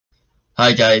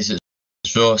Hi guys, it's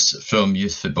Ross from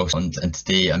Youth Football Scotland, and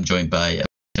today I'm joined by a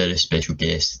very special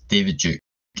guest, David Duke,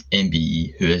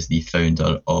 MBE, who is the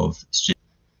founder of Street.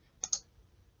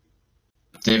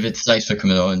 David, thanks for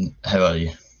coming on. How are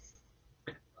you?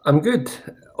 I'm good,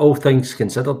 all things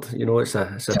considered. It's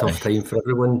a tough time for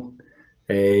everyone,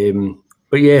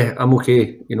 but yeah, I'm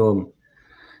okay.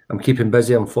 I'm keeping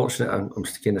busy. I'm fortunate. I'm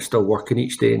kind of still working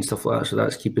each day and stuff like that, so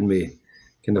that's keeping me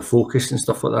kind of focused and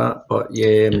stuff like that. But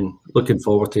yeah, I'm looking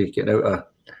forward to getting out of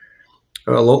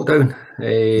lockdown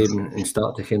and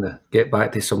start to kind of get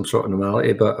back to some sort of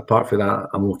normality. But apart from that,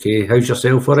 I'm okay. How's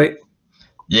yourself? All right?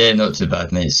 Yeah, not too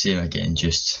bad, mate. Same again,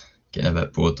 just getting a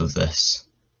bit bored of this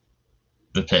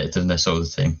repetitiveness all the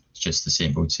time. It's just the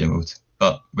same old, same old.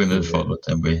 But we move forward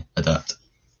and we adapt.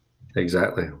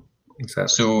 Exactly.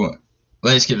 So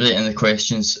let's get right into the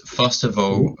questions. First of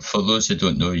all, for those who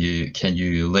don't know you, can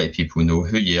you let people know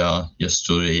who you are, your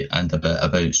story, and a bit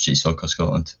about Street Soccer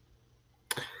Scotland?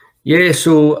 Yeah,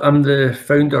 so I'm the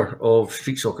founder of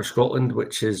Street Soccer Scotland,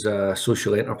 which is a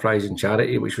social enterprise and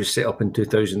charity which was set up in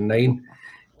 2009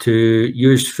 to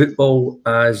use football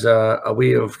as a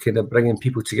way of kind of bringing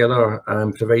people together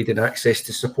and providing access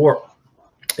to support.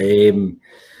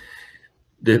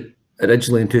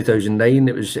 Originally in 2009,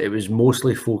 it was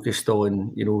mostly focused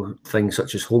on things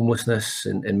such as homelessness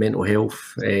and mental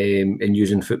health, and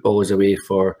using football as a way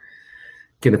for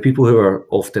kind of people who are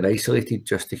often isolated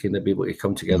just to kind of be able to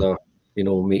come together,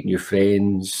 make new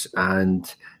friends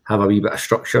and have a wee bit of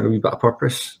structure, a wee bit of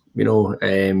purpose,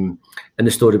 and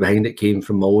the story behind it came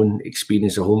from my own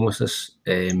experience of homelessness.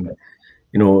 I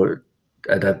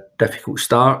had a difficult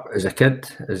start as a kid,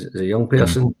 as a young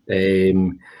person,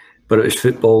 but it was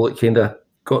football that kind of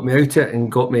got me out it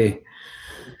and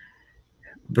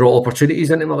brought opportunities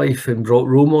into my life and brought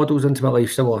role models into my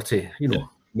life, similar to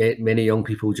many young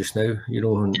people just now, and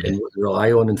what they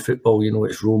rely on in football.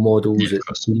 It's role models,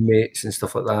 it's teammates and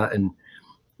stuff like that. And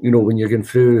when you're going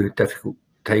through difficult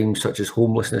times such as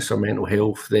homelessness or mental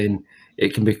health, then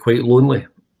it can be quite lonely.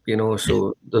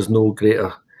 So there's no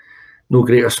greater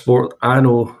sport I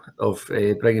know of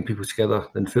bringing people together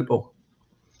than football.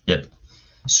 Yep.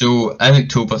 So in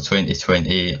October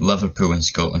 2020, Liverpool and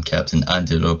Scotland captain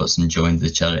Andy Robertson joined the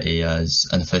charity as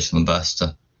an official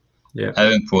ambassador. Yeah.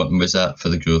 How important was that for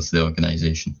the growth of the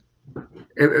organisation?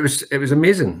 It was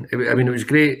amazing. It was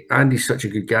great. Andy's such a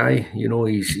good guy.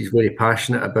 He's very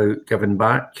passionate about giving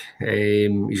back.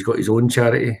 He's got his own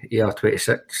charity,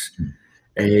 AR26,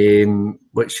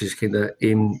 which is kind of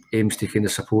aims to kind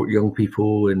of support young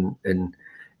people and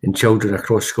children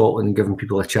across Scotland and giving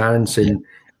people a chance. And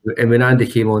when Andy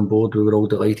came on board, we were all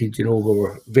delighted. We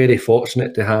were very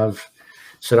fortunate to have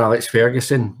Sir Alex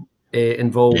Ferguson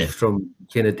involved from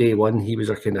kind of day one. He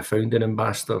was our kind of founding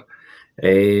ambassador.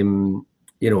 Sir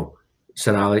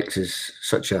Alex is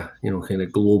such a kind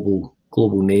of global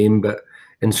name, but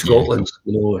in Scotland,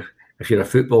 if you're a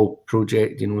football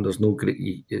project, there's no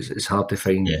great. It's hard to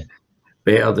find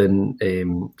better than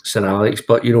Sir Alex.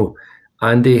 But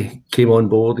Andy came on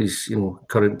board. He's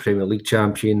current Premier League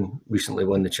champion, recently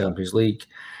won the Champions League,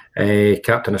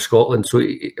 captain of Scotland. So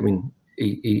he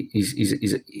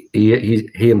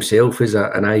himself is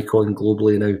an icon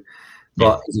globally now.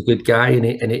 But he's a good guy,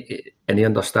 and he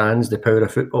understands the power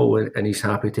of football, and he's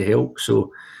happy to help.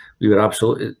 So we were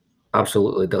absolutely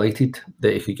delighted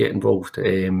that he could get involved,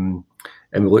 and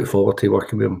we look forward to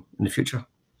working with him in the future.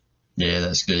 Yeah,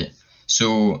 that's great.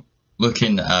 So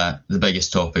looking at the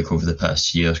biggest topic over the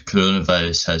past year,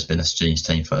 coronavirus has been a strange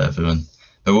time for everyone.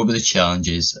 But what were the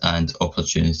challenges and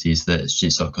opportunities that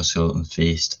Street Soccer Scotland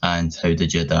faced, and how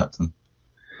did you adapt them?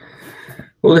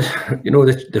 Well,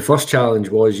 the first challenge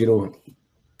was,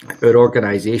 our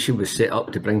organisation was set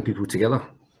up to bring people together.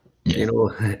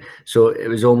 So it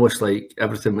was almost like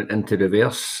everything went into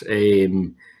reverse.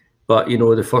 But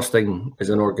the first thing as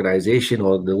an organisation,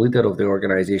 or the leader of the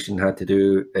organisation, had to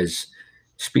do is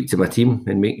speak to my team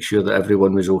and make sure that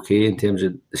everyone was okay in terms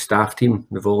of the staff team,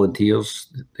 the volunteers,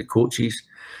 the coaches,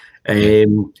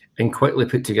 and quickly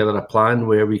put together a plan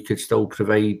where we could still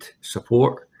provide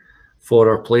support for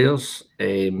our players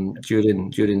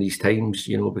during these times.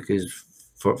 Because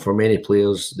for many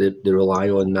players, they rely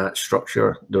on that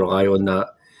structure, they rely on that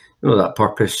that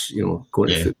purpose. Going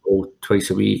to football twice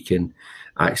a week and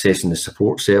accessing the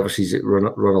support services that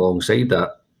run alongside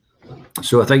that.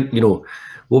 So I think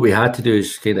what we had to do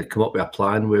is kind of come up with a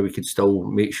plan where we could still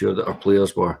make sure that our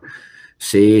players were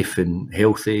safe and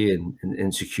healthy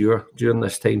and secure during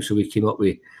this time. So we came up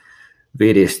with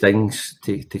various things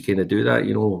to kind of do that.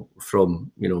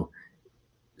 From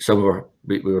some of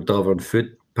we were delivering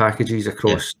food packages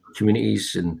across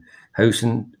communities and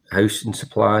housing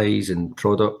supplies and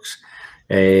products.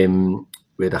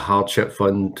 We had a hardship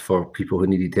fund for people who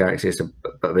needed to access a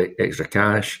bit of extra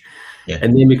cash. Yeah.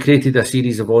 And then we created a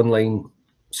series of online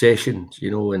sessions,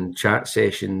 you know, and chat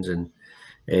sessions and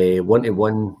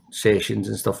one-to-one sessions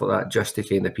and stuff like that, just to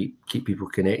kind of keep people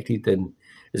connected. And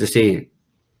as I say,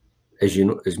 as you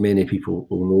know, as many people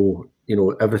will know, you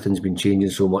know, everything's been changing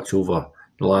so much over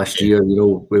the last year. You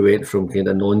know, we went from kind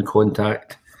of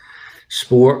non-contact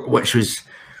sport, which was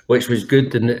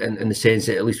good in the sense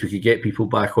that at least we could get people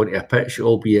back onto a pitch,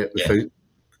 albeit without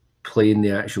playing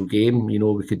the actual game. You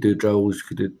know, we could do drills,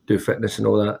 we could do fitness and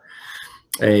all that,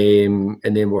 and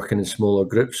then working in smaller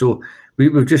groups. So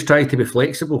we've just tried to be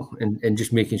flexible and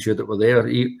just making sure that we're there.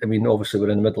 I mean, obviously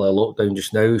we're in the middle of lockdown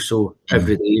just now, so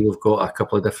every day we've got a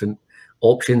couple of different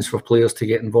options for players to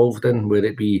get involved in, whether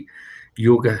it be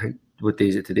yoga. What day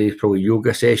is it today? Probably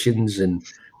yoga sessions and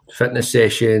fitness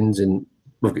sessions, and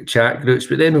we've got chat groups,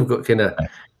 but then we've got kind of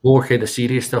more kind of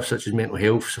serious stuff such as mental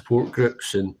health support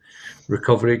groups and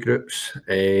recovery groups,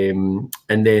 and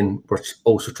then we're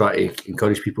also trying to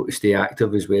encourage people to stay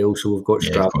active as well. So we've got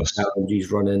Strava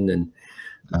challenges running and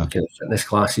kind of fitness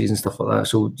classes and stuff like that.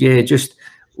 So yeah, just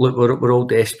look, we're all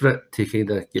desperate to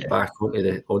kind of get back onto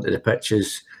the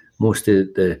pitches. Most of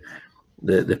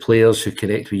the players who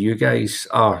connect with you guys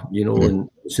are, you know, and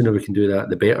the sooner we can do that,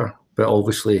 the better. But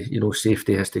obviously, you know,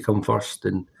 safety has to come first.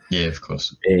 And yeah, of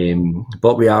course.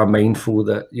 But we are mindful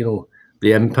that, you know,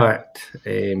 the impact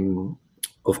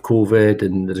of COVID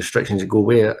and the restrictions that go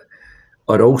with it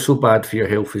are also bad for your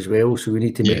health as well. So we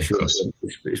need to make sure,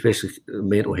 especially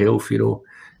mental health, you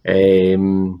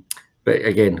know. But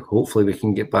again, hopefully we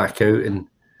can get back out and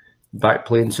back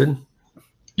playing soon.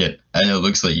 Yeah, and it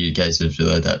looks like you guys have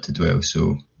really adapted well.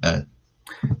 So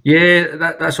yeah,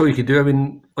 that's all you can do. I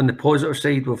mean, on the positive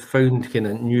side, we've found kind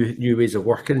of new ways of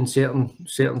working in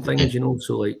certain things, you know.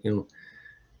 So like, you know,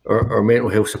 our mental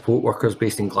health support worker's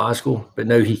based in Glasgow, but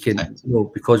now he can, you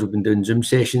know, because we've been doing Zoom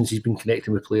sessions, he's been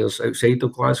connecting with players outside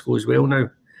of Glasgow as well now,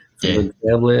 from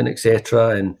Dunderland,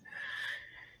 etc. And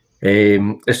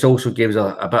this also gives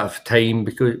a bit of time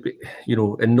because, you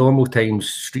know, in normal times,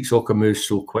 street soccer moves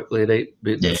so quickly, right?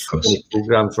 But there's so many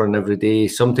programs running every day.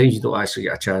 Sometimes you don't actually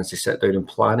get a chance to sit down and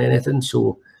plan anything.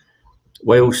 So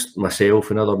whilst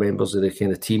myself and other members of the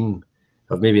kind of team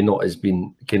have maybe not as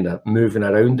been kind of moving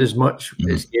around as much,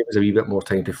 it's given us a wee bit more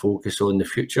time to focus on the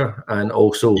future and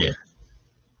also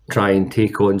try and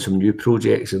take on some new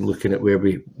projects and looking at where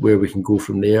we can go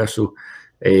from there. So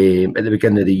at the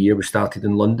beginning of the year, we started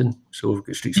in London, so we've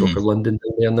got Street Soccer London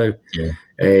down there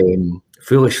now.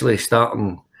 Foolishly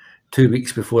starting 2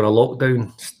 weeks before a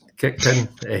lockdown kicked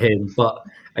in, but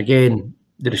again,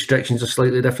 the restrictions are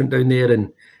slightly different down there,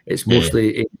 and it's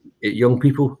mostly at young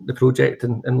people, the project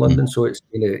in London, so it's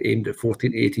kind of aimed at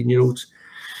 14 to 18-year-olds.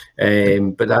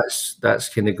 But that's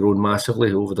kind of grown massively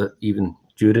even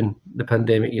during the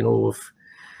pandemic, you know, of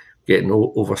getting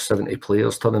over 70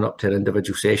 players turning up to an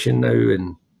individual session now,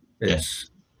 and it's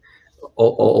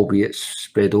albeit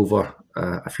spread over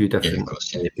a few different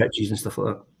pitches and stuff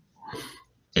like that.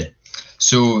 Yeah.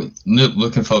 So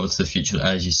looking forward to the future,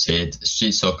 as you said,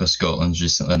 Street Soccer Scotland's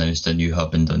recently announced a new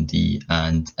hub in Dundee,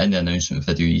 and in the announcement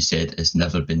video you said it's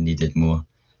never been needed more.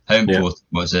 How important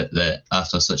was it that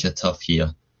after such a tough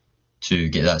year to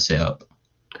get that set up?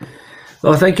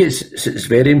 Well, I think it's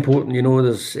very important. You know,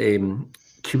 there's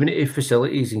community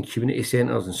facilities and community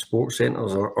centres and sports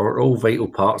centres are all vital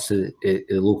parts of the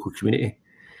local community.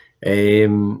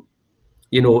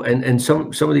 You know, and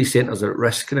some of these centres are at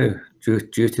risk now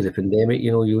due to the pandemic.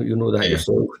 You know, you know that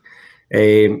yourself.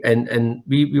 And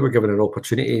we were given an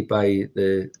opportunity by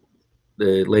the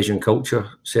Leisure and Culture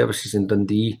Services in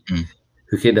Dundee,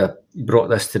 who kind of brought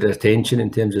this to their attention in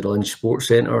terms of the Lynch Sports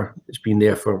Centre. It's been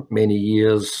there for many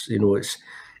years. You know, it's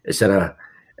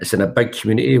in a big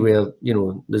community where, you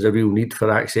know, there's a real need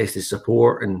for access to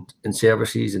support and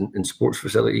services and sports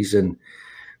facilities, and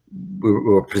we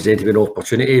were presented with an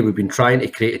opportunity. We've been trying to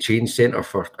create a change centre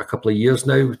for a couple of years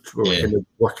now. We're kind of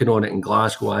working on it in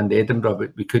Glasgow and Edinburgh,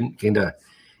 but we couldn't kind of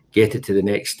get it to the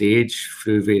next stage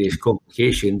through various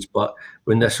complications. But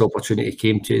when this opportunity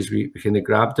came to us, we kind of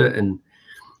grabbed it, and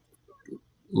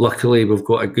luckily we've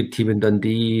got a good team in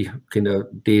Dundee. Kind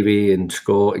of Davey and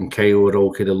Scott and Kyle are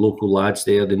all kind of local lads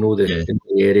there. They know the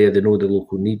area, they know the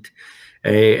local need.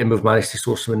 And we've managed to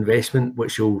source some investment,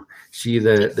 which will see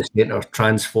the centre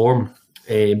transform,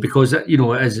 because you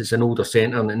know it's an older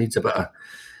centre and it needs a bit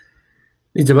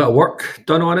of work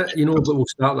done on it, you know. But we'll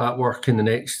start that work in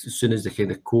as soon as the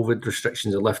kind of COVID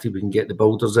restrictions are lifted. We can get the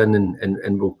builders in,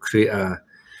 and we'll create a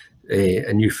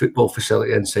new football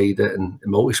facility inside it, and a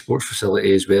multi-sports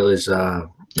facility, as well as a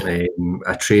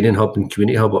training hub and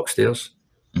community hub upstairs.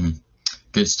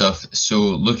 Good stuff. So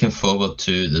looking forward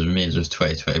to the remainder of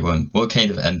 2021, what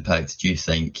kind of impact do you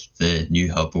think the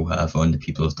new hub will have on the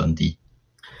people of Dundee?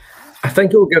 I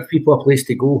think it will give people a place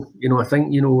to go. I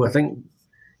think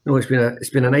it's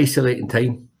been an isolating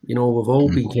time. We've all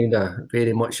been kind of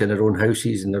very much in our own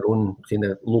houses and our own kind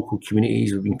of local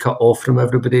communities. We've been cut off from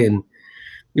everybody, and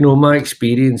my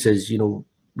experience is,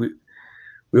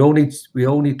 we all need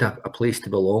a place to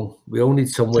belong. We all need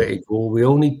somewhere to go. We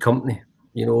all need company.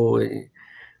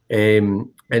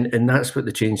 And that's what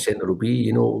the change centre will be.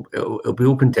 It'll be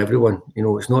open to everyone.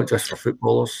 It's not just for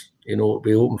footballers. It'll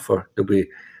be open there'll be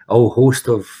a whole host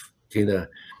of kind of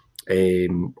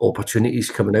opportunities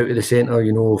coming out of the centre.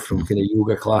 From kind of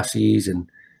yoga classes and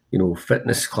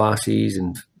fitness classes,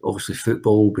 and obviously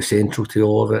football will be central to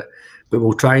all of it. But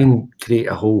we'll try and create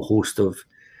a whole host of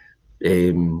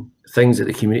things that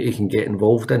the community can get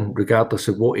involved in, regardless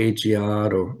of what age you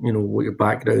are or what your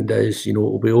background is.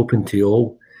 It'll be open to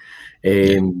all.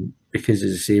 Because,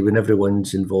 as I say, when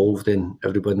everyone's involved, then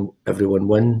everyone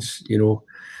wins,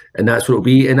 and that's what it'll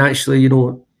be. And actually,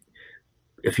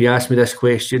 if you ask me this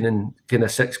question in kind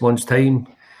of 6 months' time,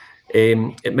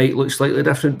 it might look slightly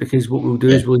different, because what we'll do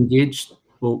is we'll engage,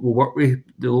 we'll work with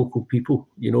the local people.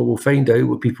 We'll find out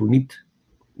what people need.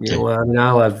 I mean,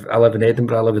 I live in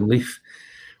Edinburgh, I live in Leith,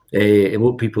 and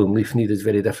what people in Leith need is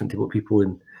very different to what people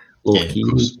in Lough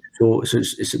need. So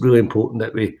it's really important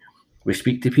that we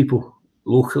speak to people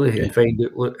locally and find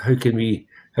out, look, how can we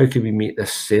make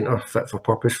this centre fit for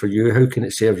purpose for you? How can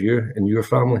it serve you and your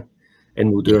family?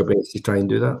 And we'll do our best to try and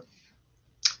do that.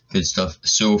 Good stuff.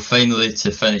 So finally,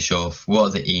 to finish off, what are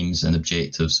the aims and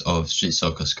objectives of Street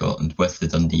Soccer Scotland with the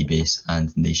Dundee base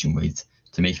and nationwide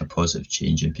to make a positive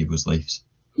change in people's lives?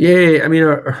 Yeah, I mean,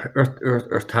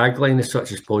 our tagline is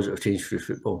such as positive change through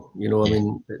football. I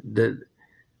mean,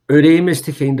 our aim is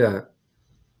to kind of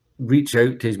reach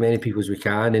out to as many people as we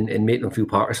can and make them feel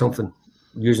part of something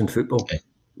using football.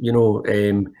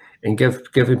 And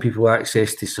giving people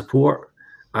access to support,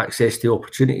 access to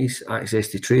opportunities, access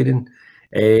to training,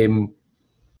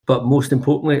 but most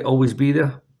importantly, always be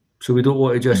there. So we don't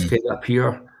want to just kind of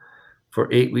appear for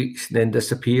 8 weeks and then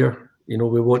disappear. We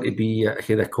want to be a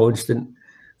kind of constant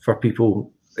for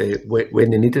people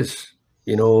when they need us.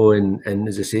 And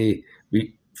as I say,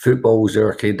 football's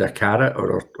our kind of carrot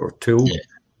or tool.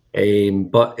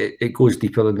 But it goes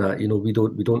deeper than that.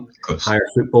 We don't hire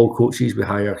football coaches. We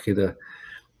hire kind of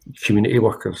community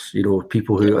workers.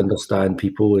 People who understand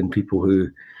people, and people who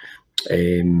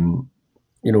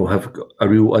have a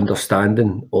real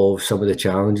understanding of some of the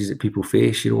challenges that people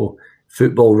face.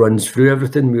 Football runs through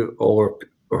everything. Our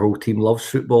whole team loves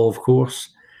football, of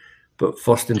course, but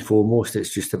first and foremost,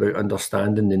 it's just about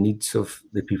understanding the needs of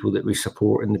the people that we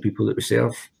support and the people that we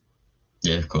serve.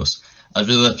 Yeah, of course. I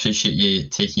really appreciate you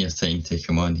taking your time to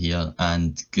come on here,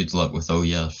 and good luck with all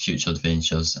your future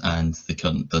adventures and the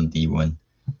current Dundee one.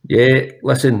 Yeah,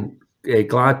 listen,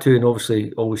 glad to, and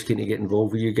obviously always keen to get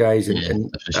involved with you guys, and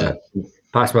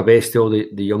pass my best to all the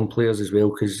young players as well,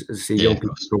 because as I say, young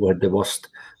people probably had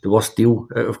the worst deal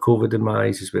out of COVID in my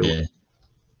eyes as well. Yeah.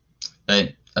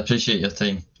 Right, I appreciate your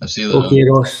time. I'll see you later. Okay,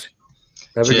 Ross.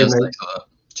 Have a good night.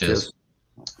 Cheers.